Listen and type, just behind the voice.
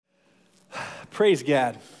Praise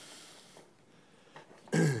God.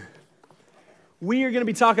 We are going to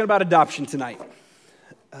be talking about adoption tonight.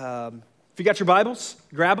 If you got your Bibles,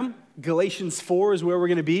 grab them. Galatians 4 is where we're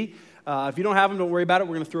going to be. If you don't have them, don't worry about it.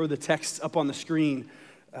 We're going to throw the text up on the screen.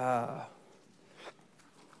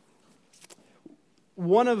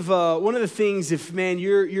 One of the things, if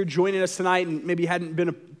you're joining us tonight and maybe you hadn't been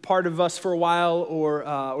a part of us for a while,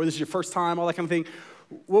 or this is your first time, all that kind of thing.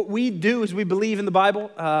 What we do is we believe in the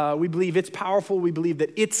Bible. We believe it's powerful. We believe that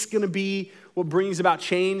it's going to be what brings about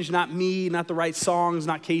change, not me, not the right songs,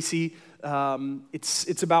 not Casey.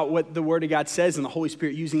 It's about what the Word of God says and the Holy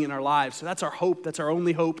Spirit using it in our lives. So that's our hope. That's our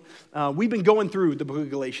only hope. We've been going through the book of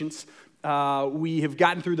Galatians. We have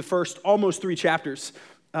gotten through the first almost 3 chapters.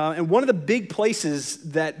 And one of the big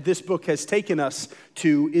places that this book has taken us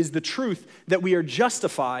to is the truth that we are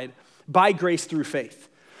justified by grace through faith.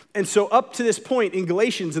 And so up to this point in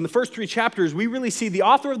Galatians, in the first 3 chapters, we really see the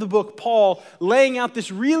author of the book, Paul, laying out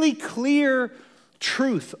this really clear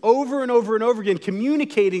truth over and over and over again,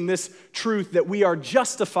 communicating this truth that we are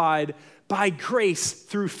justified by grace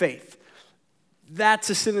through faith. That's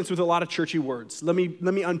a sentence with a lot of churchy words. Let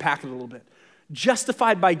me unpack it a little bit.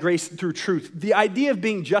 Justified by grace through truth. The idea of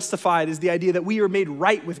being justified is the idea that we are made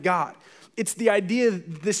right with God. It's the idea,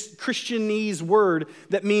 this Christianese word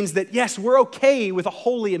that means that, yes, we're okay with a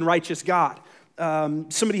holy and righteous God.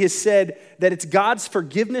 Somebody has said that it's God's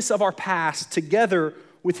forgiveness of our past together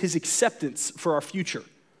with his acceptance for our future.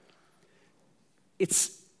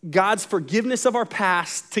 It's God's forgiveness of our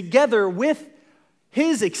past together with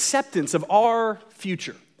his acceptance of our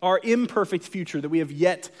future, our imperfect future that we have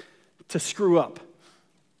yet to screw up.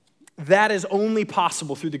 That is only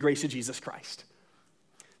possible through the grace of Jesus Christ.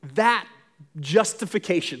 That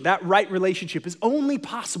justification, that right relationship is only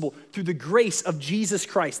possible through the grace of Jesus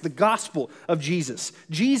Christ, the gospel of Jesus.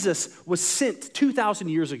 Jesus was sent 2,000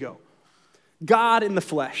 years ago, God in the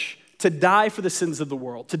flesh, to die for the sins of the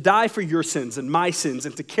world, to die for your sins and my sins,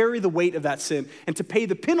 and to carry the weight of that sin, and to pay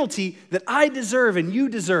the penalty that I deserve and you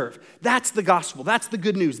deserve. That's the gospel. That's the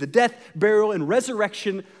good news. The death, burial, and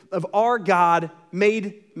resurrection of our God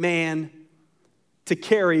made man to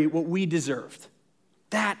carry what we deserved.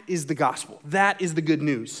 That is the gospel. That is the good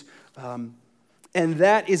news. And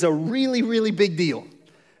that is a really, really big deal.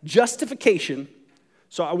 Justification,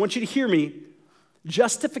 so I want you to hear me,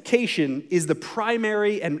 justification is the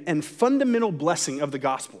primary and fundamental blessing of the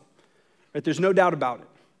gospel. Right? There's no doubt about it.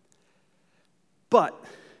 But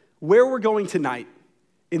where we're going tonight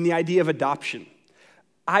in the idea of adoption,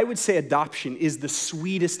 I would say adoption is the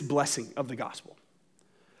sweetest blessing of the gospel.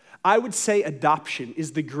 I would say adoption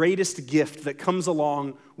is the greatest gift that comes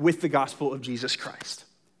along with the gospel of Jesus Christ.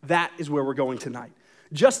 That is where we're going tonight.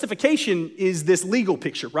 Justification is this legal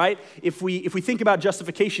picture, right? If we think about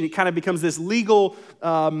justification, it kind of becomes this legal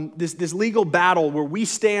this legal battle where we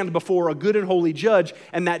stand before a good and holy judge,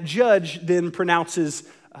 and that judge then pronounces,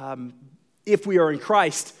 if we are in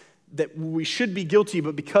Christ, that we should be guilty,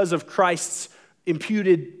 but because of Christ's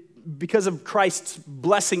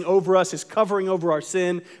blessing over us, his covering over our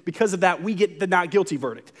sin, because of that, we get the not guilty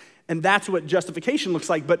verdict. And that's what justification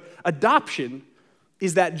looks like. But adoption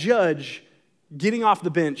is that judge getting off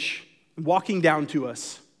the bench, walking down to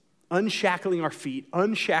us, unshackling our feet,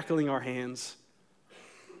 unshackling our hands,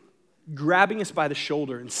 grabbing us by the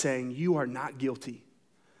shoulder and saying, "You are not guilty.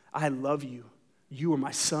 I love you. You are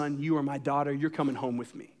my son. You are my daughter. You're coming home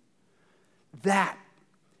with me." That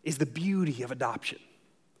is the beauty of adoption.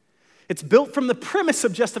 It's built from the premise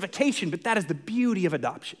of justification, but that is the beauty of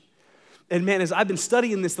adoption. And man, as I've been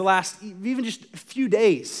studying this the last even just a few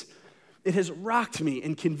days, it has rocked me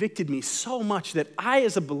and convicted me so much that I,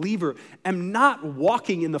 as a believer, am not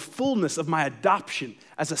walking in the fullness of my adoption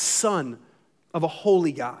as a son of a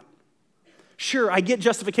holy God. Sure, I get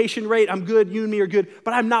justification right, I'm good, you and me are good,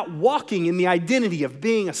 but I'm not walking in the identity of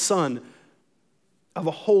being a son of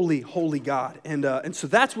a holy, holy God. And so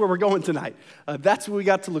that's where we're going tonight. That's what we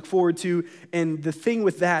got to look forward to. And the thing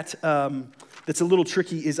with that that's a little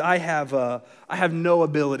tricky is I have no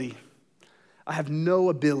ability. I have no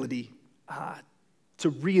ability to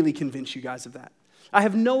really convince you guys of that. I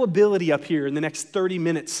have no ability up here in the next 30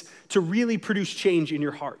 minutes to really produce change in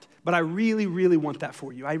your heart. But I really, really want that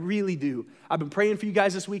for you. I really do. I've been praying for you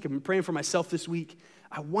guys this week. I've been praying for myself this week.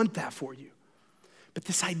 I want that for you. But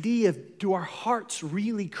this idea of, do our hearts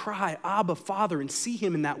really cry, Abba, Father, and see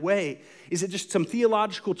him in that way? Is it just some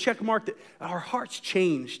theological check mark that our hearts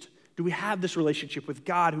changed? Do we have this relationship with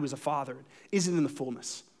God who is a father? Is it in the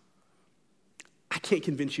fullness? I can't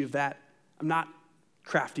convince you of that. I'm not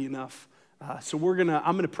crafty enough. So I'm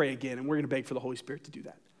going to pray again, and we're going to beg for the Holy Spirit to do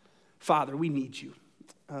that. Father, we need you.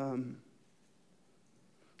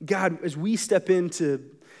 God, as we step into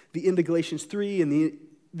the end of Galatians 3 and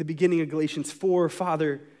the beginning of Galatians 4,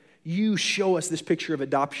 Father, you show us this picture of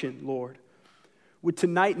adoption, Lord. Would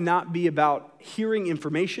tonight not be about hearing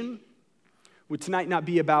information? Would tonight not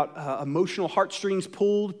be about emotional heartstrings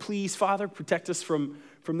pulled? Please, Father, protect us from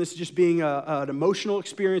this just being an emotional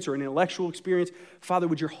experience or an intellectual experience. Father,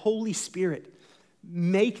 would your Holy Spirit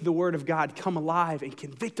make the Word of God come alive and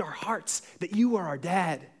convict our hearts that you are our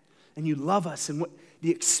dad and you love us and what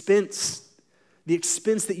the expense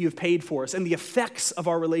that you have paid for us and the effects of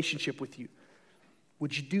our relationship with you.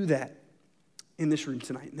 Would you do that in this room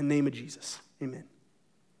tonight? In the name of Jesus, amen.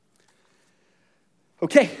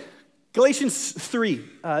 Okay, Galatians 3,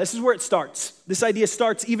 this is where it starts. This idea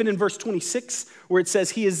starts even in verse 26, where it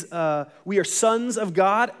says we are sons of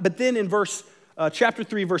God. But then in chapter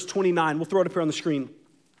 3, verse 29, we'll throw it up here on the screen.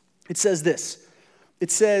 It says this. It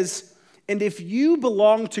says, and if you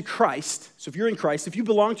belong to Christ, so if you're in Christ, if you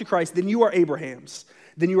belong to Christ, then you are Abraham's.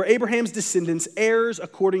 Then you are Abraham's descendants, heirs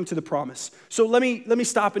according to the promise. So let me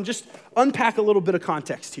stop and just unpack a little bit of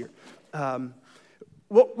context here.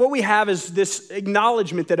 What we have is this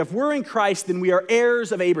acknowledgement that if we're in Christ, then we are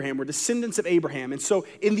heirs of Abraham. We're descendants of Abraham. And so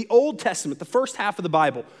in the Old Testament, the first half of the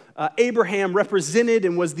Bible, Abraham represented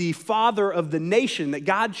and was the father of the nation that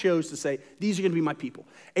God chose to say, these are going to be my people.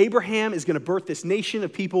 Abraham is going to birth this nation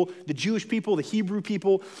of people, the Jewish people, the Hebrew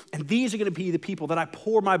people, and these are going to be the people that I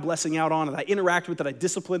pour my blessing out on, that I interact with, that I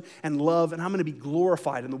discipline and love, and I'm going to be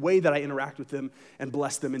glorified in the way that I interact with them and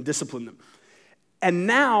bless them and discipline them. And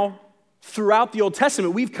now, throughout the Old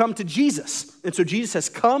Testament, we've come to Jesus. And so Jesus has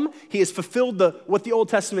come. He has fulfilled what the Old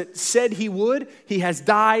Testament said he would. He has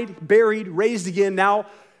died, buried, raised again, now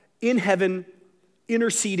in heaven,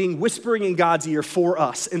 interceding, whispering in God's ear for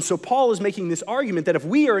us. And so Paul is making this argument that if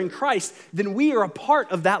we are in Christ, then we are a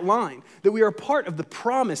part of that line, that we are a part of the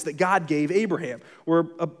promise that God gave Abraham.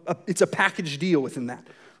 It's a package deal within that.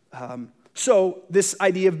 So this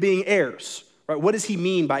idea of being heirs, right? What does he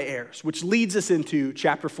mean by heirs? Which leads us into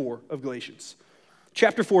chapter 4 of Galatians.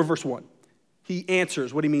 Chapter 4, verse 1. He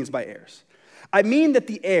answers what he means by heirs. I mean that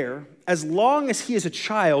the heir, as long as he is a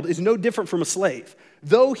child, is no different from a slave,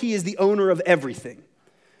 though he is the owner of everything.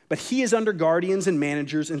 But he is under guardians and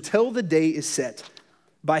managers until the day is set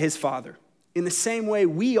by his father. In the same way,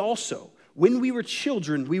 we also, when we were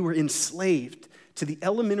children, we were enslaved to the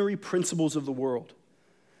elementary principles of the world.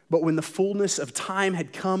 But when the fullness of time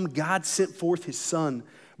had come, God sent forth his son,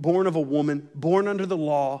 born of a woman, born under the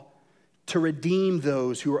law, to redeem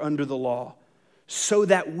those who are under the law, so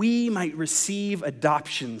that we might receive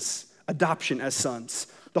adoption as sons.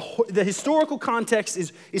 The historical context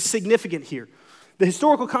is significant here. The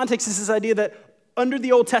historical context is this idea that under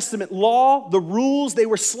the Old Testament law, the rules, they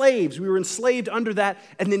were slaves. We were enslaved under that,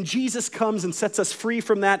 and then Jesus comes and sets us free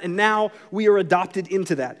from that, and now we are adopted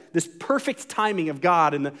into that. This perfect timing of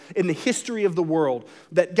God in the history of the world,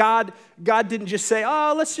 that God didn't just say,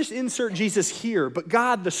 let's just insert Jesus here, but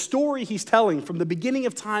God, the story he's telling from the beginning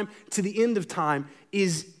of time to the end of time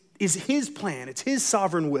is his plan. It's his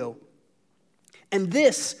sovereign will. And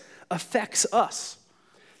this affects us.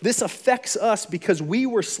 This affects us because we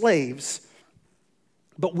were slaves,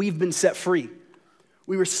 but we've been set free.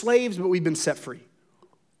 We were slaves, but we've been set free.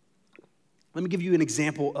 Let me give you an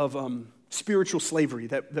example of spiritual slavery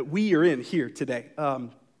that we are in here today.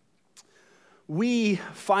 We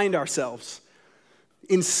find ourselves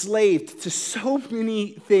enslaved to so many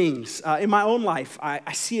things. In my own life,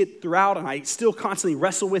 I see it throughout, and I still constantly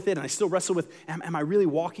wrestle with it, and I still wrestle with, am I really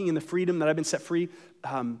walking in the freedom that I've been set free?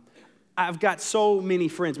 I've got so many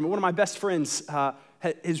friends. I mean, one of my best friends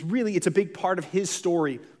it's a big part of his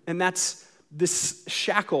story, and that's this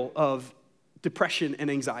shackle of depression and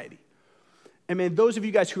anxiety. And man, those of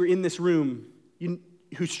you guys who are in this room,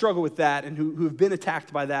 who struggle with that and who have been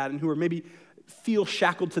attacked by that and who are maybe feel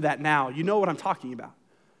shackled to that now, you know what I'm talking about.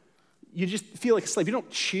 You just feel like a slave. You don't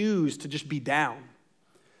choose to just be down.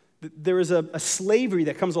 There is a slavery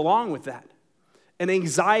that comes along with that, an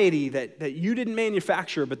anxiety that you didn't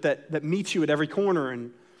manufacture, but that meets you at every corner,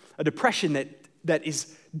 and a depression that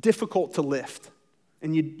is difficult to lift.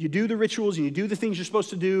 And you do the rituals, and you do the things you're supposed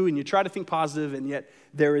to do, and you try to think positive, and yet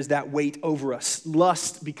there is that weight over us.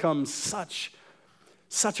 Lust becomes such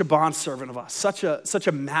a bondservant of us, such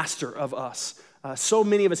a master of us. So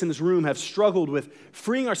many of us in this room have struggled with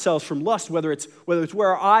freeing ourselves from lust, whether it's where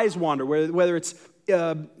our eyes wander, whether it's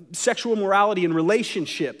sexual morality in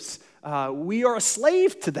relationships. We are a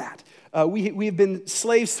slave to that. We have been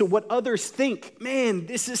slaves to what others think. Man,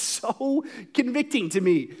 this is so convicting to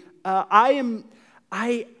me. I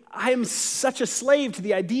am such a slave to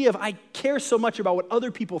the idea of I care so much about what other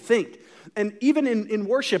people think. And even in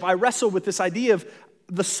worship, I wrestle with this idea of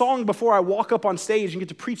the song before I walk up on stage and get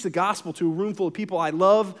to preach the gospel to a room full of people I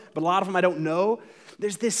love, but a lot of them I don't know.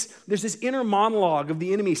 There's this inner monologue of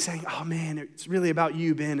the enemy saying, oh man, it's really about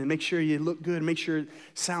you, Ben, and make sure you look good, make sure it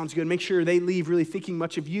sounds good, make sure they leave really thinking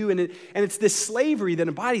much of you. And it's this slavery that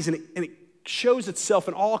embodies, and it shows itself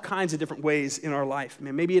in all kinds of different ways in our life.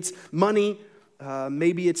 Man, maybe it's money,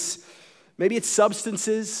 maybe it's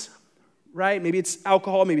substances, right? Maybe it's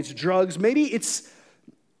alcohol, maybe it's drugs, maybe it's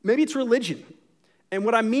religion. And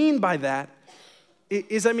what I mean by that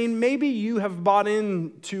is, maybe you have bought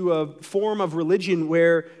into a form of religion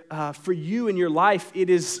where for you in your life, it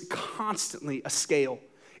is constantly a scale.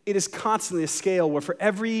 It is constantly a scale where for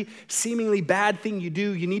every seemingly bad thing you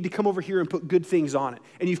do, you need to come over here and put good things on it.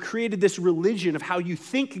 And you've created this religion of how you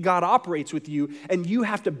think God operates with you, and you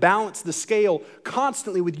have to balance the scale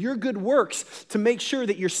constantly with your good works to make sure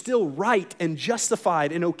that you're still right and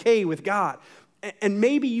justified and okay with God. And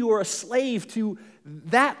maybe you are a slave to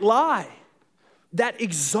that lie. That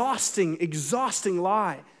exhausting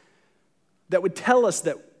lie that would tell us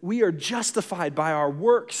that we are justified by our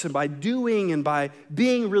works and by doing and by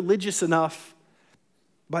being religious enough,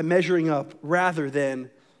 by measuring up, rather than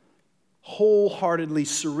wholeheartedly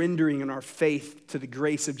surrendering in our faith to the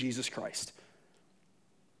grace of Jesus Christ.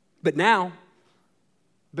 But now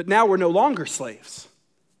we're no longer slaves.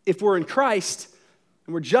 If we're in Christ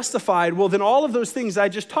and we're justified, well, then all of those things I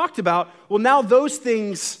just talked about, well, now those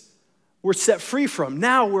things we're set free from.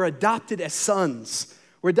 Now we're adopted as sons.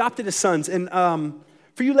 We're adopted as sons. And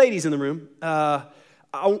for you ladies in the room, I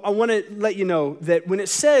want to let you know that when it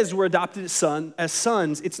says we're adopted as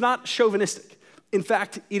sons, it's not chauvinistic. In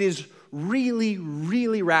fact, it is really,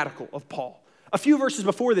 really radical of Paul. A few verses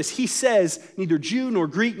before this, he says neither Jew nor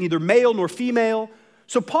Greek, neither male nor female.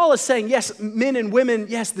 So Paul is saying, yes, men and women,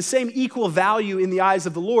 yes, the same equal value in the eyes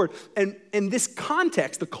of the Lord. And in this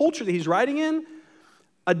context, the culture that he's writing in,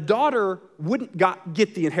 a daughter wouldn't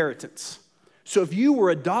get the inheritance. So if you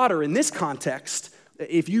were a daughter in this context,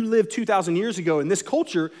 if you lived 2,000 years ago in this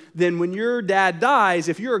culture, then when your dad dies,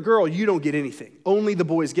 if you're a girl, you don't get anything. Only the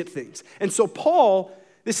boys get things. And so Paul,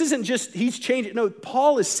 this isn't just, he's changed it. No,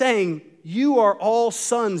 Paul is saying you are all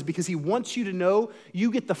sons because he wants you to know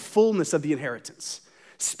you get the fullness of the inheritance.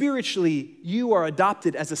 Spiritually, you are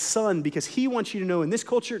adopted as a son because he wants you to know in this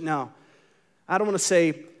culture, now, I don't want to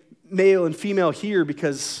say male and female here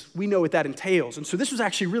because we know what that entails. And so this was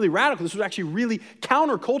actually really radical. This was actually really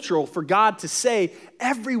countercultural for God to say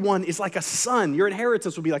everyone is like a son. Your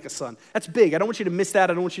inheritance will be like a son. That's big. I don't want you to miss that.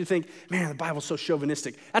 I don't want you to think, man, the Bible's so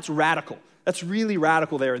chauvinistic. That's radical. That's really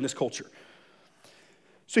radical there in this culture.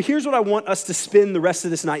 So here's what I want us to spend the rest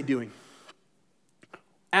of this night doing.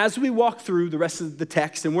 As we walk through the rest of the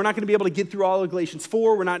text, and we're not going to be able to get through all of Galatians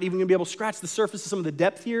 4, we're not even going to be able to scratch the surface of some of the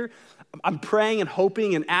depth here. I'm praying and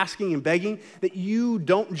hoping and asking and begging that you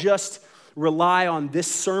don't just rely on this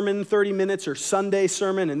sermon, 30 minutes, or Sunday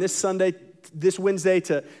sermon, and this Wednesday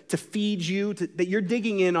to feed you, that you're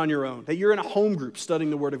digging in on your own, that you're in a home group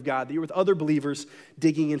studying the Word of God, that you're with other believers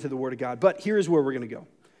digging into the Word of God. But here's where we're going to go.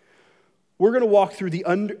 We're going to walk through the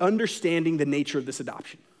understanding the nature of this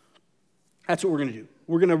adoption. That's what we're going to do.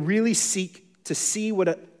 We're going to really seek to see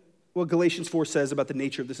what Galatians 4 says about the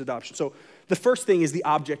nature of this adoption. So the first thing is the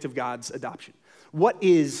object of God's adoption. What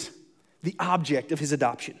is the object of his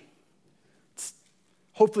adoption?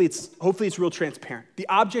 Hopefully it's real transparent. The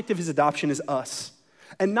object of his adoption is us.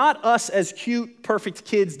 And not us as cute, perfect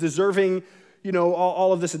kids deserving,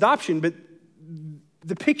 all of this adoption, but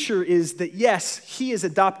the picture is that, yes, he is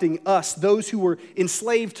adopting us, those who were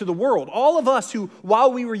enslaved to the world. All of us who,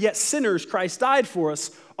 while we were yet sinners, Christ died for us.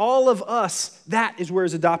 All of us, that is where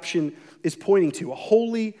his adoption is pointing to. A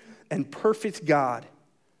holy and perfect God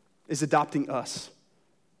is adopting us.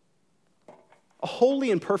 A holy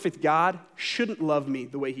and perfect God shouldn't love me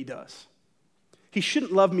the way he does. He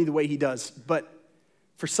shouldn't love me the way he does, but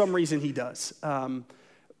for some reason he does.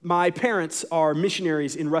 My parents are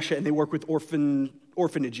missionaries in Russia, and they work with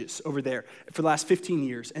orphanages over there for the last 15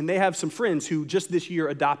 years. And they have some friends who just this year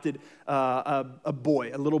adopted a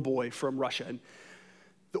little boy from Russia. And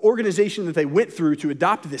the organization that they went through to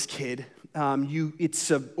adopt this kid, it's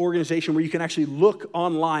an organization where you can actually look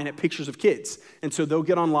online at pictures of kids. And so they'll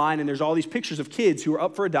get online, and there's all these pictures of kids who are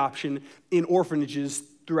up for adoption in orphanages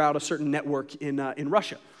throughout a certain network in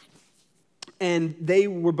Russia. And they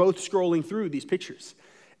were both scrolling through these pictures.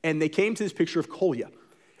 And they came to this picture of Kolya.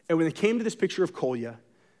 And when they came to this picture of Kolya,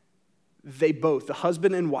 they both, the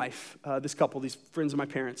husband and wife, this couple, these friends of my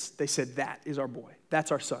parents, they said, that is our boy.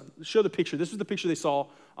 That's our son. Show the picture. This was the picture they saw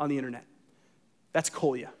on the internet. That's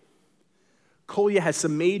Kolya. Kolya has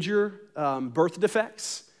some major birth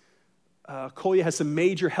defects. Kolya has some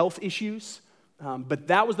major health issues. But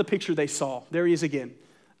that was the picture they saw. There he is again.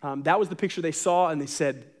 That was the picture they saw, and they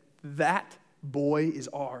said, that boy is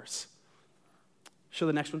ours. Show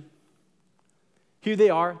the next one. Here they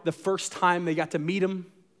are, the first time they got to meet him,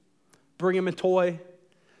 bring him a toy,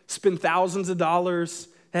 spend thousands of dollars.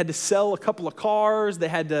 They had to sell a couple of cars. They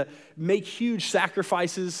had to make huge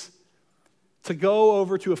sacrifices to go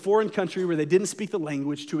over to a foreign country where they didn't speak the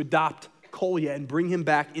language to adopt Kolya and bring him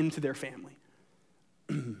back into their family.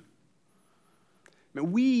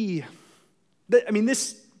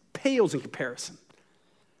 This pales in comparison,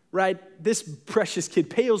 right? This precious kid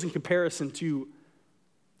pales in comparison to,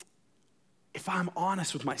 if I'm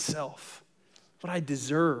honest with myself, what I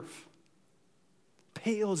deserve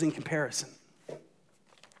pales in comparison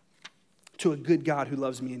to a good God who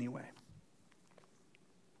loves me anyway.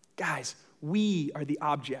 Guys, we are the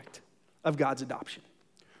object of God's adoption.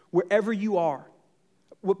 Wherever you are,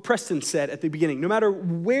 what Preston said at the beginning, no matter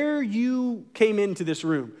where you came into this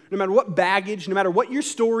room, no matter what baggage, no matter what your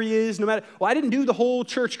story is, I didn't do the whole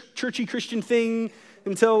churchy Christian thing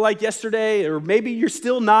until like yesterday, or maybe you're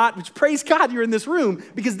still not, which praise God you're in this room,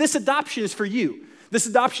 because this adoption is for you. This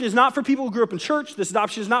adoption is not for people who grew up in church. This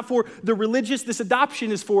adoption is not for the religious. This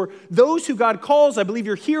adoption is for those who God calls. I believe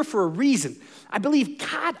you're here for a reason. I believe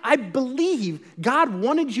God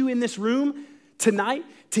wanted you in this room tonight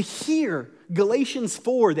to hear Galatians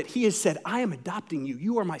 4, that he has said, I am adopting you.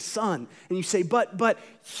 You are my son. And you say, but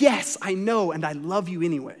yes, I know, and I love you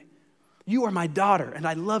anyway. You are my daughter, and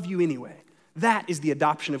I love you anyway. That is the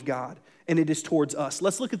adoption of God, and it is towards us.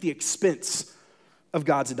 Let's look at the expense of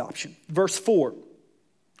God's adoption. Verse 4,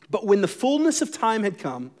 but when the fullness of time had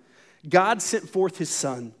come, God sent forth his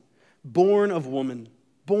son, born of woman,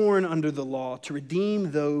 born under the law, to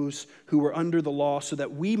redeem those who were under the law so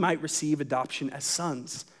that we might receive adoption as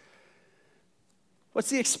sons. What's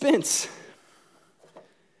the expense?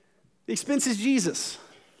 The expense is Jesus.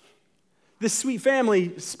 This sweet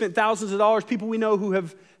family spent thousands of dollars, people we know who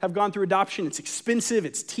have gone through adoption. It's expensive,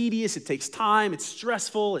 it's tedious, it takes time, it's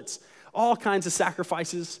stressful, it's all kinds of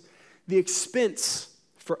sacrifices. The expense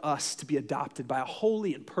for us to be adopted by a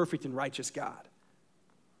holy and perfect and righteous God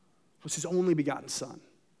was his only begotten son,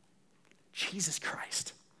 Jesus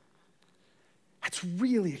Christ. That's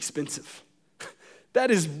really expensive.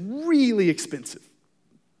 That is really expensive.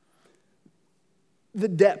 The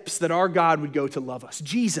depths that our God would go to love us.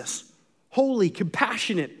 Jesus, holy,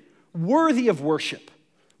 compassionate, worthy of worship,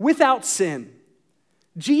 without sin.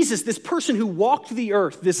 Jesus, this person who walked the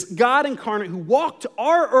earth, this God incarnate who walked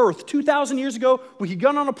our earth 2,000 years ago. We could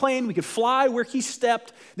get on a plane, we could fly where he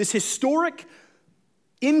stepped. This historic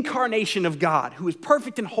incarnation of God who is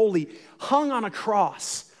perfect and holy, hung on a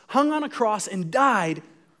cross and died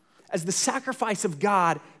as the sacrifice of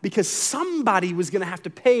God because somebody was going to have to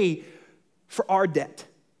pay for our debt.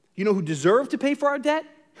 You know who deserved to pay for our debt?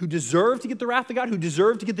 Who deserved to get the wrath of God? Who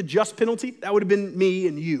deserved to get the just penalty? That would have been me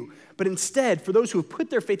and you. But instead, for those who have put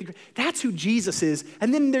their faith in Christ, that's who Jesus is.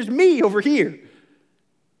 And then there's me over here.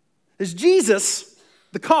 There's Jesus,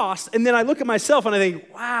 the cost, and then I look at myself and I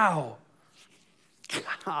think, wow,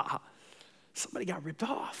 God, somebody got ripped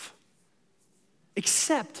off.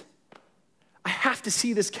 Except I have to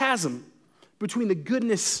see this chasm between the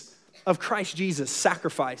goodness of Christ Jesus'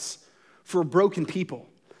 sacrifice for a broken people.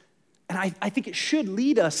 And I think it should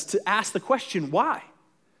lead us to ask the question, why?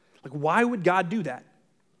 Like, why would God do that?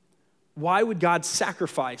 Why would God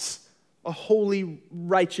sacrifice a holy,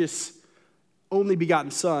 righteous, only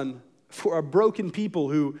begotten son for a broken people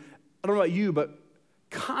who, I don't know about you, but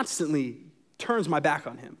constantly turns my back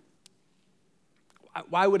on him?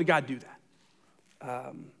 Why would God do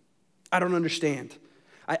that? I don't understand.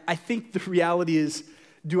 I think the reality is,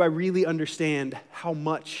 do I really understand how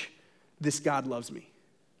much this God loves me?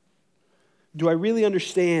 Do I really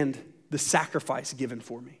understand the sacrifice given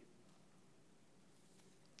for me?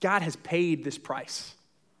 God has paid this price.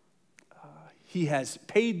 He has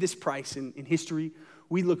paid this price in history.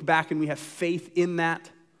 We look back and we have faith in that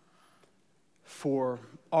for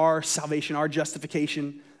our salvation, our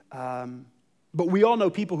justification. But we all know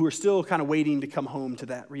people who are still kind of waiting to come home to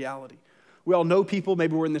that reality. We all know people,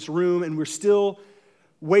 maybe we're in this room and we're still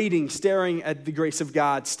waiting, staring at the grace of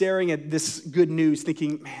God, staring at this good news,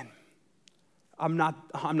 thinking, man, I'm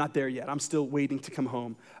not there yet. I'm still waiting to come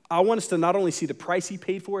home. I want us to not only see the price he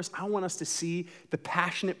paid for us, I want us to see the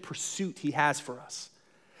passionate pursuit he has for us.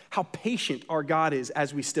 How patient our God is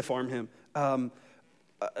as we stiff-arm him.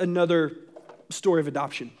 Another story of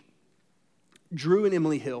adoption. Drew and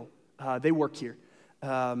Emily Hill, they work here.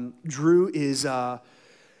 Drew is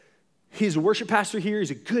he's a worship pastor here. He's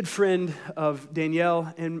a good friend of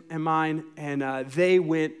Danielle and mine, and they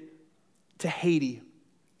went to Haiti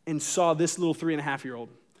and saw this little 3.5-year-old.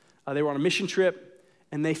 They were on a mission trip,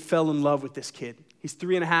 and they fell in love with this kid. He's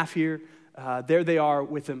 3.5 here. There they are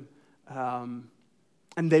with him. And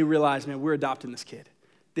they realized, man, we're adopting this kid.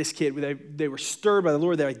 This kid, they were stirred by the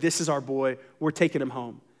Lord. They're like, this is our boy. We're taking him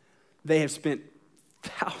home. They have spent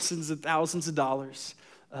thousands and thousands of dollars.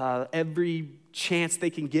 Every chance they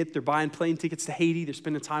can get, they're buying plane tickets to Haiti. They're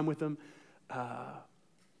spending time with him.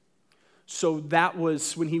 So that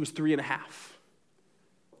was when he was 3.5.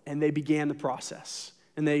 And they began the process.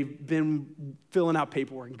 And they've been filling out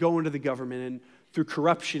paperwork and going to the government, and through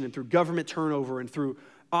corruption and through government turnover and through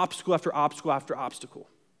obstacle after obstacle after obstacle.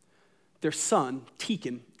 Their son,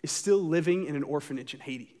 Tekin, is still living in an orphanage in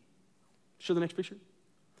Haiti. Show the next picture.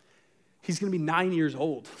 He's going to be 9 years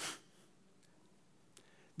old.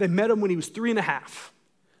 They met him when he was 3.5,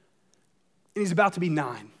 and he's about to be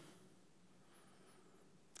 9.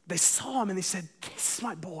 They saw him and they said, this is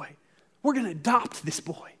my boy. We're going to adopt this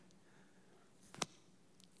boy.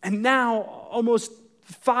 And now, almost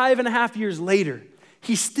 5.5 years later,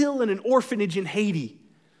 he's still in an orphanage in Haiti.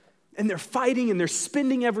 And they're fighting and they're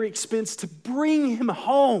spending every expense to bring him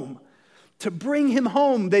home.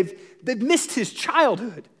 They've missed his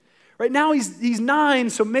childhood. Right now he's 9,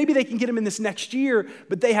 so maybe they can get him in this next year,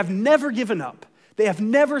 but they have never given up. They have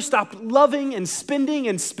never stopped loving and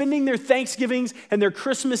spending their Thanksgivings and their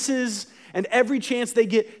Christmases and every chance they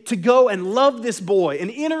get to go and love this boy and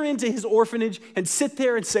enter into his orphanage and sit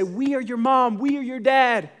there and say, we are your mom, we are your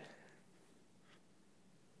dad.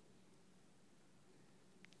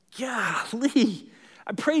 Golly,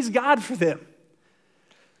 I praise God for them.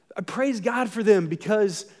 I praise God for them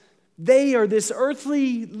because they are this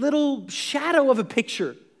earthly little shadow of a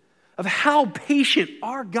picture of how patient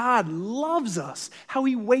our God loves us, how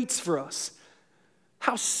he waits for us,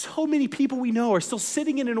 how so many people we know are still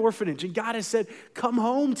sitting in an orphanage and God has said, come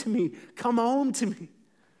home to me, come home to me.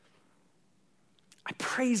 I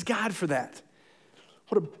praise God for that.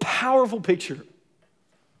 What a powerful picture.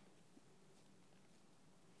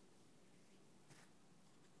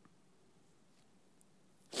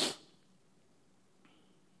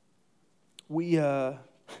 We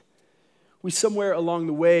somewhere along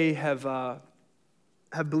the way have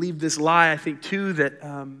believed this lie, I think, too,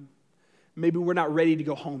 that maybe we're not ready to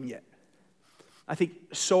go home yet. I think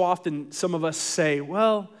so often some of us say,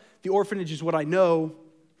 well, the orphanage is what I know,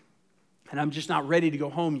 and I'm just not ready to go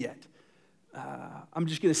home yet. I'm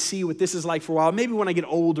just going to see what this is like for a while. Maybe when I get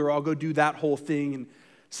older, I'll go do that whole thing and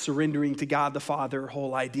surrendering to God the Father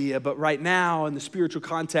whole idea. But right now, in the spiritual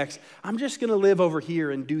context, I'm just going to live over here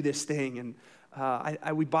and do this thing. And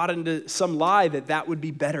we bought into some lie that would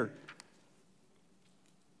be better.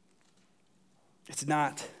 It's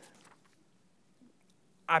not.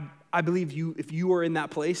 I believe if you are in that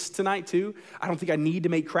place tonight too, I don't think I need to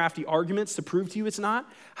make crafty arguments to prove to you it's not.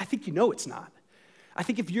 I think you know it's not. I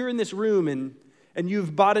think if you're in this room and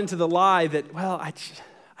you've bought into the lie that, well, I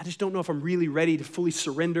just don't know if I'm really ready to fully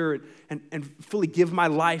surrender and fully give my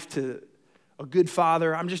life to a good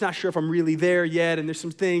father. I'm just not sure if I'm really there yet, and there's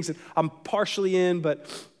some things that I'm partially in, but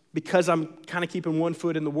because I'm kind of keeping one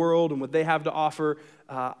foot in the world and what they have to offer,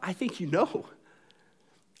 I think you know.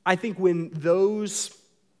 I think when those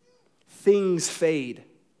things fade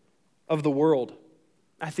of the world,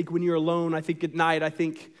 I think when you're alone, I think at night, I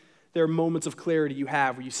think there are moments of clarity you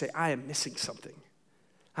have where you say, I am missing something.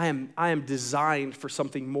 I am designed for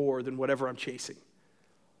something more than whatever I'm chasing.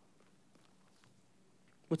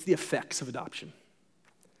 What's the effects of adoption?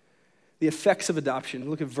 The effects of adoption.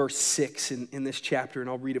 Look at verse 6 in this chapter, and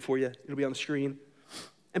I'll read it for you. It'll be on the screen.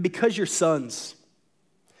 And because you're sons,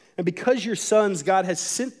 God has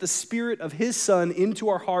sent the Spirit of His Son into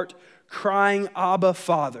our heart, crying, Abba,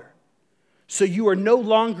 Father. So you are no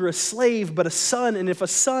longer a slave, but a son, and if a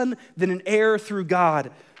son, then an heir through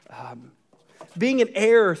God. Being an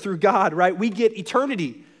heir through God, right? We get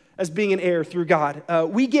eternity as being an heir through God.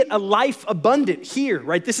 We get a life abundant here,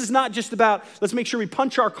 right? This is not just about, let's make sure we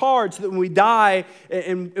punch our card so that when we die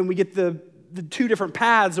and we get the two different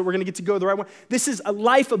paths that we're going to get to go the right one. This is a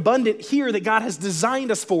life abundant here that God has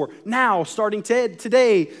designed us for now, starting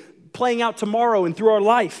today, playing out tomorrow and through our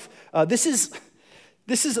life. This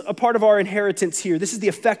is a part of our inheritance here. This is the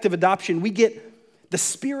effect of adoption. We get the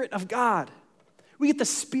Spirit of God. We get the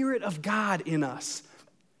Spirit of God in us.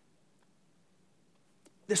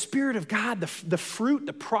 The Spirit of God, the fruit,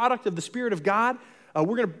 the product of the Spirit of God. We're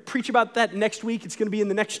going to preach about that next week. It's going to be in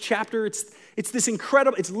the next chapter. It's this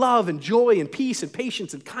incredible, it's love and joy and peace and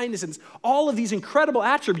patience and kindness and all of these incredible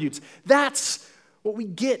attributes. That's what we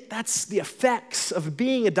get. That's the effects of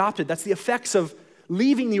being adopted. That's the effects of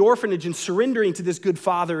leaving the orphanage and surrendering to this good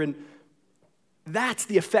Father. And that's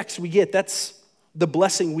the effects we get. That's the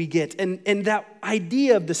blessing we get. And that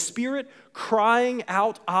idea of the Spirit crying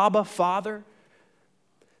out, Abba, Father.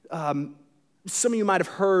 Some of you might have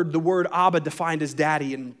heard the word Abba defined as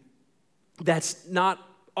daddy, and that's not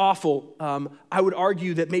awful. I would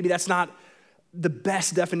argue that maybe that's not the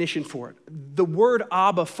best definition for it. The word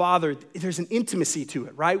Abba, Father, there's an intimacy to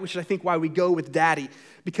it, right? Which is, I think, why we go with daddy,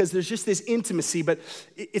 because there's just this intimacy, but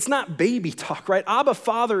it's not baby talk, right? Abba,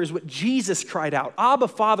 Father is what Jesus cried out. Abba,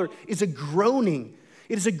 Father is a groaning.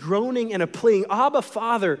 It is a groaning and a pleading. Abba,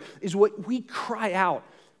 Father is what we cry out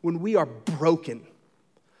when we are broken.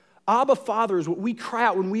 Abba, Father is what we cry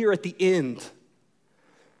out when we are at the end.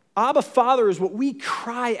 Abba, Father is what we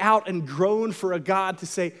cry out and groan for a God to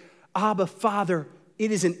say, Abba, Father.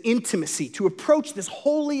 It is an intimacy to approach this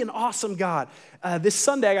holy and awesome God. This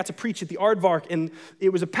Sunday, I got to preach at the Aardvark, and it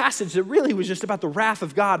was a passage that really was just about the wrath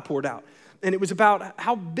of God poured out. And it was about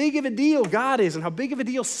how big of a deal God is and how big of a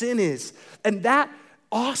deal sin is. And that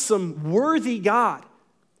awesome, worthy God,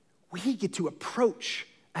 we get to approach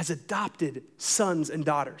as adopted sons and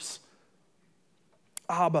daughters.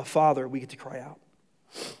 Abba, Father, we get to cry out.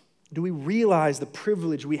 Do we realize the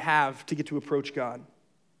privilege we have to get to approach God?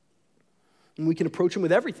 And we can approach him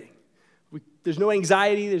with everything. There's no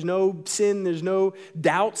anxiety, there's no sin, there's no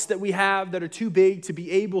doubts that we have that are too big to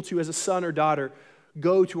be able to, as a son or daughter,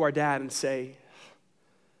 go to our dad and say,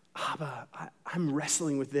 Abba, I'm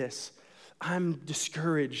wrestling with this. I'm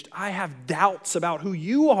discouraged. I have doubts about who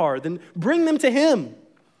you are. Then bring them to him.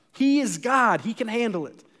 He is God. He can handle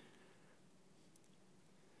it.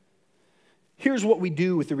 Here's what we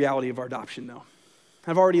do with the reality of our adoption, though.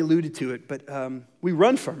 I've already alluded to it, but we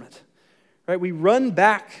run from it. Right? We run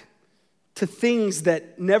back to things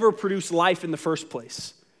that never produce life in the first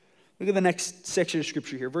place. Look at the next section of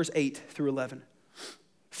Scripture here, verse 8 through 11.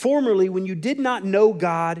 Formerly, when you did not know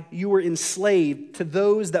God, you were enslaved to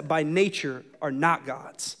those that by nature are not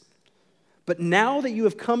God's. But now that you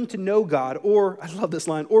have come to know God, or, I love this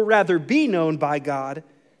line, or rather be known by God,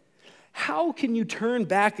 how can you turn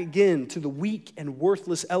back again to the weak and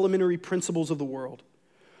worthless elementary principles of the world,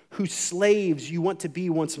 whose slaves you want to be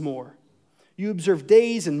once more? You observe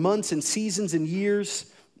days and months and seasons and years.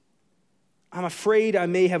 I'm afraid I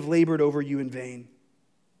may have labored over you in vain.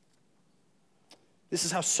 This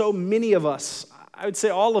is how so many of us, I would say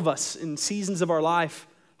all of us in seasons of our life,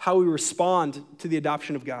 how we respond to the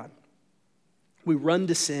adoption of God. We run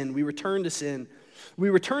to sin. We return to sin. We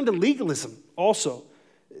return to legalism also.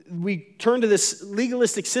 We turn to this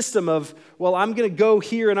legalistic system of, well, I'm going to go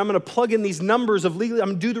here and I'm going to plug in these numbers of legal, I'm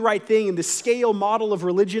going to do the right thing in this scale model of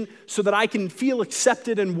religion so that I can feel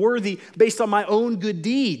accepted and worthy based on my own good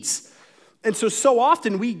deeds. And so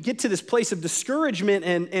often we get to this place of discouragement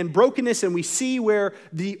and brokenness, and we see where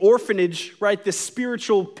the orphanage, right, this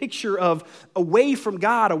spiritual picture of away from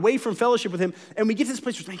God, away from fellowship with him, and we get to this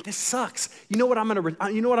place where, man, this sucks. You know what I'm going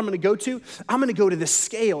to go to? I'm going to go to this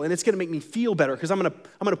scale, and it's going to make me feel better because I'm going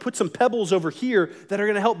to put some pebbles over here that are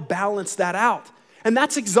going to help balance that out. And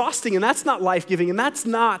that's exhausting, and that's not life-giving, and that's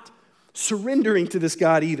not surrendering to this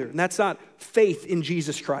God either, and that's not faith in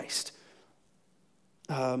Jesus Christ.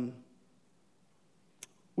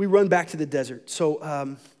 We run back to the desert.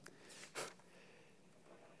 So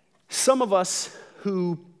some of us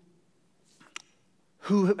who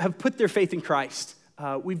have put their faith in Christ,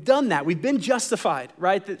 we've done that. We've been justified,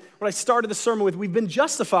 right? What I started the sermon with, we've been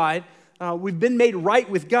justified. We've been made right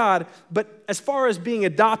with God. But as far as being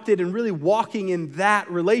adopted and really walking in that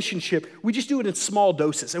relationship, we just do it in small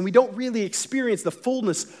doses. And we don't really experience the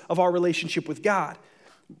fullness of our relationship with God.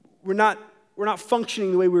 We're not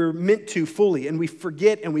functioning the way we were meant to fully, and we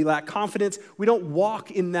forget and we lack confidence. We don't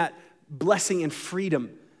walk in that blessing and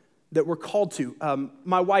freedom that we're called to.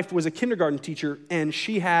 My wife was a kindergarten teacher, and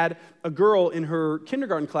she had a girl in her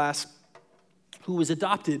kindergarten class who was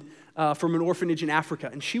adopted from an orphanage in Africa.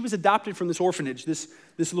 And she was adopted from this orphanage, this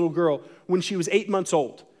little girl, when she was 8 months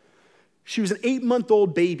old. She was an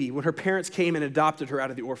 8-month-old baby when her parents came and adopted her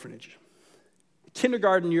out of the orphanage.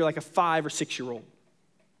 Kindergarten, you're like a 5 or 6-year-old.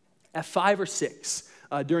 At 5 or 6,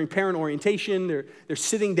 during parent orientation, they're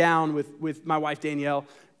sitting down with my wife Danielle,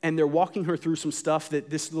 and they're walking her through some stuff that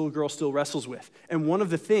this little girl still wrestles with. And one of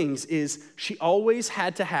the things is she always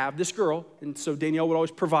had to have, this girl, and so Danielle would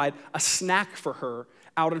always provide a snack for her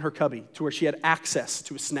out in her cubby to where she had access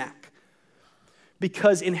to a snack.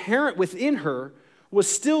 Because inherent within her was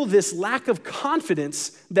still this lack of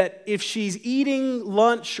confidence that if she's eating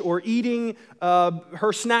lunch or eating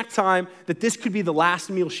her snack time, that this could be the last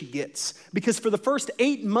meal she gets. Because for the first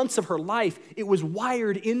 8 months of her life, it was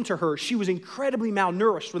wired into her. She was incredibly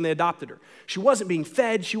malnourished when they adopted her. She wasn't being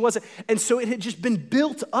fed, and so it had just been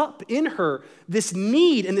built up in her, this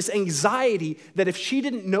need and this anxiety that if she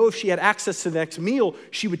didn't know if she had access to the next meal,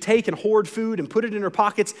 she would take and hoard food and put it in her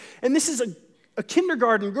pockets. And this is a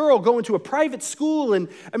kindergarten girl going to a private school, and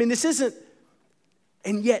this isn't,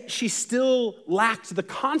 and yet she still lacked the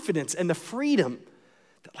confidence and the freedom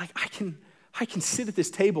that I can sit at this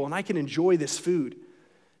table and I can enjoy this food,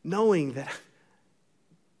 knowing that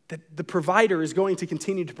the provider is going to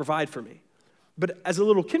continue to provide for me. But as a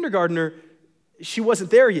little kindergartner, she wasn't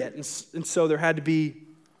there yet, and so there had to be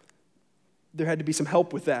some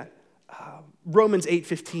help with that. Romans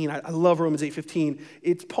 8:15, I love Romans 8:15.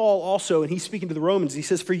 It's Paul also, and he's speaking to the Romans. He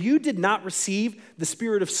says, "For you did not receive the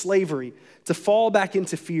spirit of slavery to fall back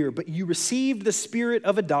into fear, but you received the spirit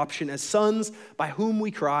of adoption as sons by whom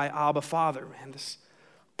we cry, Abba, Father." Man, this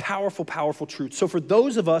powerful, powerful truth. So for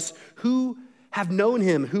those of us who have known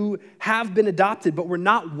him, who have been adopted, but we're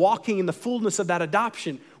not walking in the fullness of that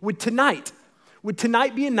adoption, would tonight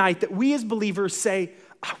be a night that we as believers say,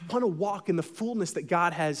 I want to walk in the fullness that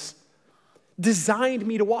God has designed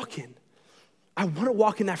me to walk in. I want to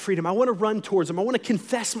walk in that freedom. I want to run towards him. I want to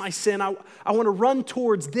confess my sin. I want to run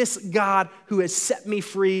towards this God who has set me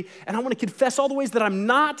free. And I want to confess all the ways that I'm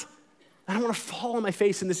not. And I want to fall on my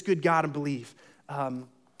face in this good God and believe.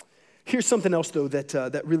 Here's something else, though,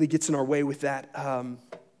 that really gets in our way with that.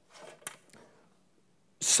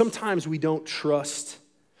 Sometimes we don't trust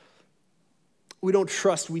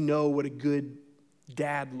we know what a good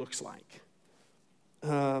dad looks like.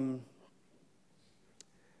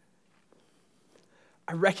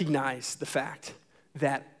 I recognize the fact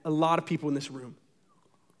that a lot of people in this room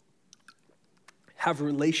have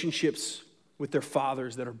relationships with their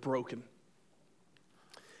fathers that are broken.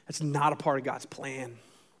 That's not a part of God's plan.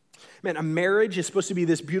 Man, a marriage is supposed to be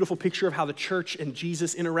this beautiful picture of how the church and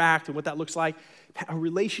Jesus interact and what that looks like. A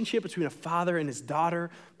relationship between a father and his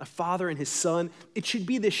daughter, a father and his son, it should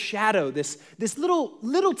be this shadow, this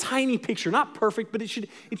little tiny picture, not perfect, but it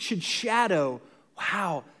should shadow,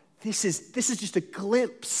 wow, this is just a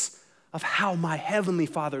glimpse of how my heavenly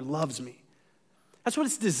Father loves me. That's what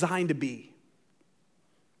it's designed to be.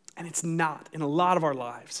 And it's not in a lot of our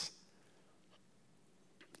lives.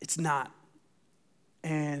 It's not.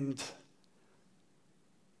 And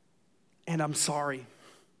I'm sorry.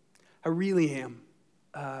 I really am.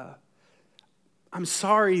 I'm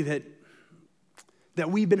sorry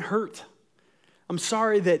that we've been hurt. I'm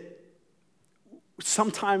sorry that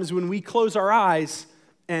sometimes when we close our eyes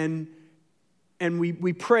and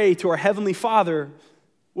we pray to our Heavenly Father,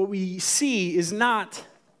 what we see is not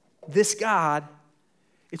this God,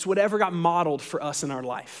 it's whatever got modeled for us in our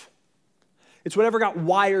life. It's whatever got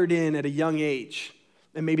wired in at a young age.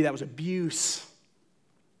 And maybe that was abuse.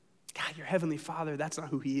 God, your Heavenly Father, that's not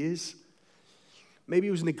who He is. Maybe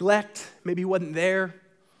it was neglect. Maybe He wasn't there.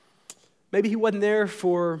 Maybe He wasn't there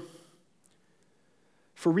for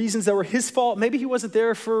reasons that were His fault. Maybe He wasn't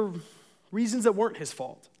there for reasons that weren't His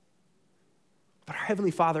fault. But our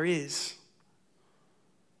Heavenly Father is.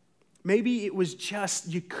 Maybe it was just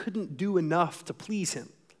you couldn't do enough to please Him.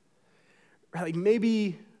 Right? Like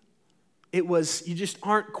maybe it was you just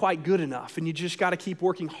aren't quite good enough and you just got to keep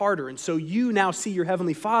working harder. And so you now see your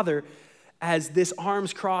Heavenly Father as this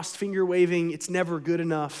arms crossed, finger waving, it's never good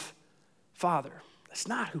enough Father. That's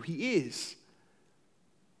not who He is.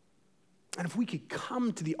 And if we could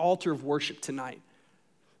come to the altar of worship tonight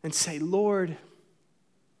and say, Lord,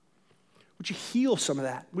 would you heal some of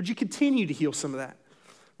that? Would you continue to heal some of that?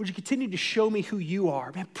 Would you continue to show me who you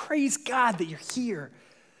are? Man, praise God that you're here.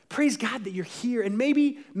 Praise God that you're here. And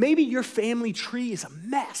maybe your family tree is a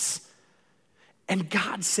mess. And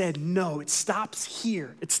God said, no, it stops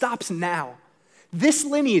here. It stops now. This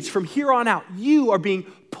lineage from here on out, you are being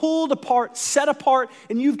pulled apart, set apart,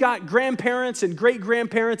 and you've got grandparents and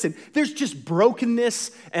great-grandparents, and there's just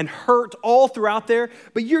brokenness and hurt all throughout there.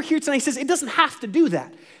 But you're here tonight. He says, it doesn't have to do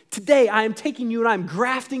that. Today, I am taking you and I'm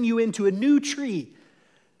grafting you into a new tree.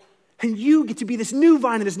 And you get to be this new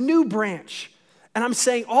vine and this new branch. And I'm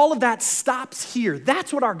saying all of that stops here.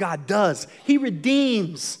 That's what our God does. He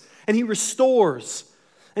redeems and He restores.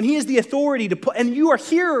 And He has the authority to put, and you are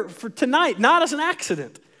here for tonight, not as an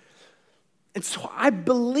accident. And so I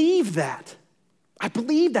believe that. I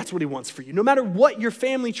believe that's what He wants for you. No matter what your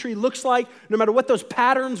family tree looks like, no matter what those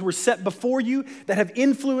patterns were set before you that have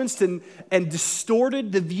influenced and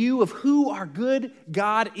distorted the view of who our good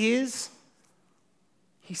God is,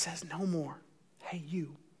 He says, no more. hey,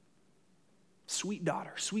 you, sweet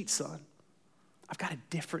daughter, sweet son, I've got a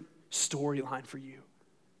different storyline for you.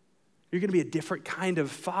 You're going to be a different kind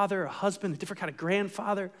of father, a husband, a different kind of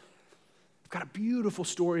grandfather. I've got a beautiful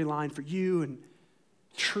storyline for you and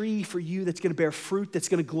tree for you that's going to bear fruit, that's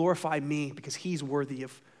going to glorify me because he's worthy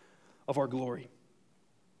of our glory.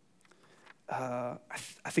 I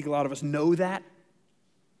think a lot of us know that.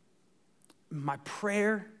 My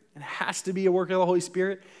prayer, and it has to be a work of the Holy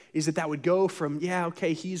Spirit, is that would go from, yeah,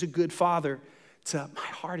 okay, he's a good father, to my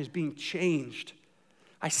heart is being changed.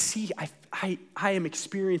 I am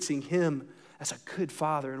experiencing him as a good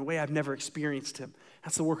father in a way I've never experienced him.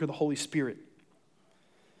 That's the work of the Holy Spirit.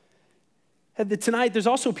 And tonight, there's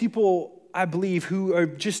also people, I believe, who are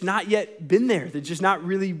just not yet been there. They're just not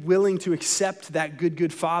really willing to accept that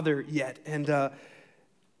good father yet. And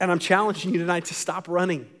I'm challenging you tonight to stop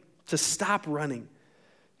running,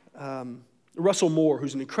 Russell Moore,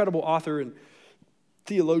 who's an incredible author and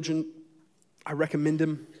theologian, I recommend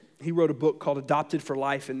him. He wrote a book called Adopted for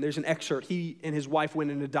Life, and there's an excerpt. He and his wife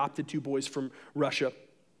went and adopted 2 boys from Russia.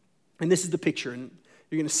 And this is the picture, and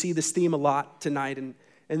you're going to see this theme a lot tonight, and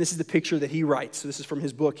this is the picture that he writes. So this is from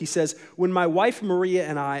his book. He says, when my wife Maria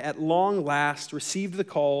and I at long last received the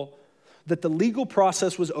call that the legal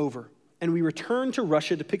process was over, and we returned to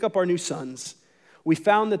Russia to pick up our new sons, we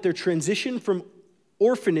found that their transition from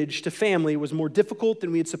orphanage to family was more difficult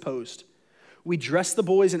than we had supposed. We dressed the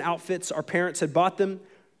boys in outfits our parents had bought them.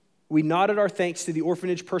 We nodded our thanks to the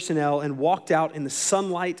orphanage personnel and walked out in the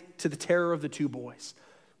sunlight to the terror of the 2 boys.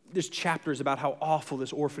 There's chapters about how awful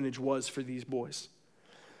this orphanage was for these boys.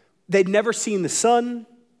 They'd never seen the sun,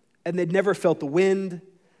 and they'd never felt the wind.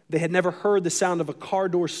 They had never heard the sound of a car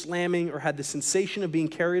door slamming or had the sensation of being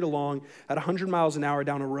carried along at 100 miles an hour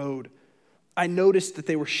down a road. I noticed that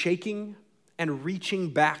they were shaking and reaching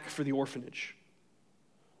back for the orphanage.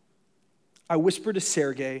 I whispered to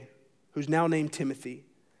Sergei, who's now named Timothy,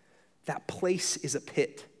 that place is a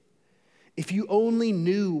pit. If you only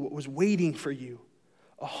knew what was waiting for you,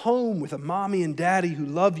 a home with a mommy and daddy who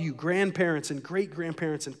love you, grandparents and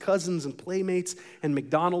great-grandparents and cousins and playmates and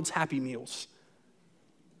McDonald's Happy Meals.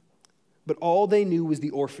 But all they knew was the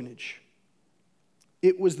orphanage.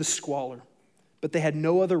 It was the squalor, but they had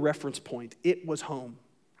no other reference point. It was home.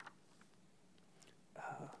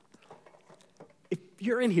 If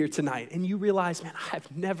you're in here tonight and you realize, man,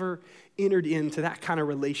 I've never entered into that kind of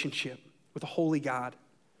relationship with a holy God.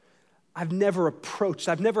 I've never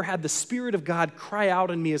had the Spirit of God cry out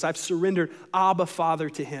in me as I've surrendered Abba, Father,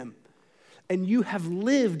 to him. And you have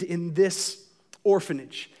lived in this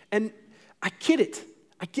orphanage. And I get it.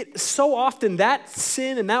 So often that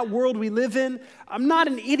sin and that world we live in, I'm not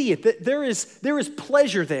an idiot. There is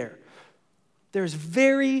pleasure there. There's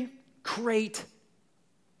very great,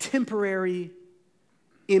 temporary,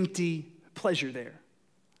 empty pleasure there.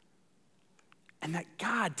 And that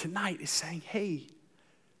God tonight is saying, hey,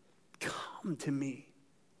 come to me.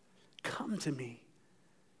 Come to me.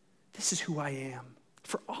 This is who I am.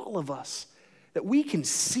 For all of us, that we can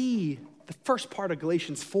see the first part of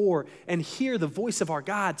Galatians 4 and hear the voice of our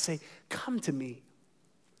God say, come to me.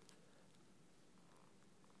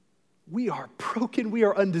 We are broken. We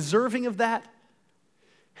are undeserving of that.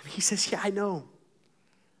 And he says, yeah, I know.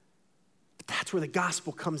 But that's where the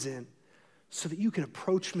gospel comes in, so that you can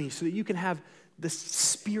approach me, so that you can have the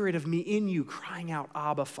Spirit of me in you crying out,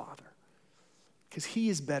 Abba, Father. Because he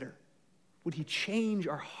is better. Would he change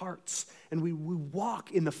our hearts and we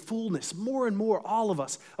walk in the fullness, more and more, all of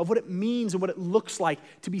us, of what it means and what it looks like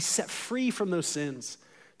to be set free from those sins,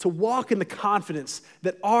 to walk in the confidence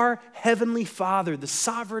that our heavenly Father, the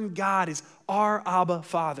sovereign God, is our Abba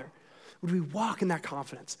Father. Would we walk in that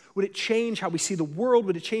confidence? Would it change how we see the world?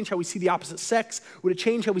 Would it change how we see the opposite sex? Would it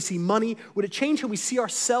change how we see money? Would it change how we see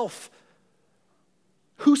ourselves?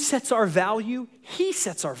 Who sets our value? He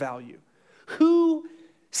sets our value. Who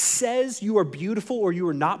says you are beautiful or you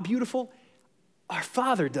are not beautiful? Our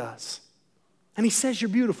Father does. And he says you're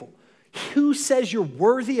beautiful. Who says you're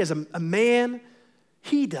worthy as a man?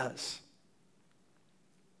 He does.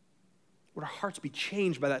 Would our hearts be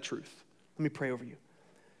changed by that truth? Let me pray over you.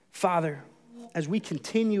 Father, as we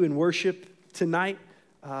continue in worship tonight,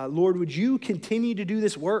 Lord, would you continue to do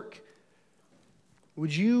this work?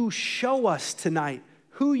 Would you show us tonight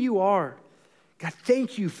who you are? God,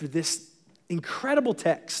 thank you for this incredible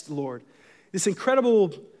text, Lord. This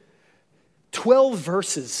incredible 12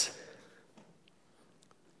 verses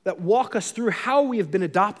that walk us through how we have been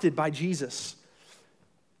adopted by Jesus.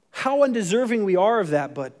 How undeserving we are of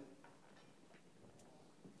that, but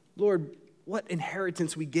Lord, what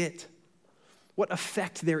inheritance we get. What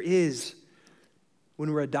effect there is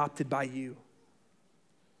when we're adopted by you.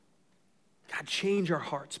 God, change our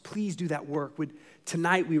hearts. Please do that work. Would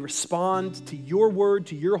tonight we respond to your word,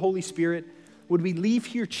 to your Holy Spirit? Would we leave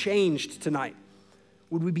here changed tonight?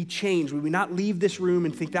 Would we be changed? Would we not leave this room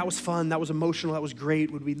and think that was fun, that was emotional, that was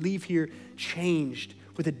great? Would we leave here changed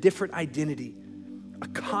with a different identity, a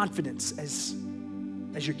confidence as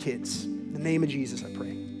your kids? In the name of Jesus, I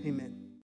pray.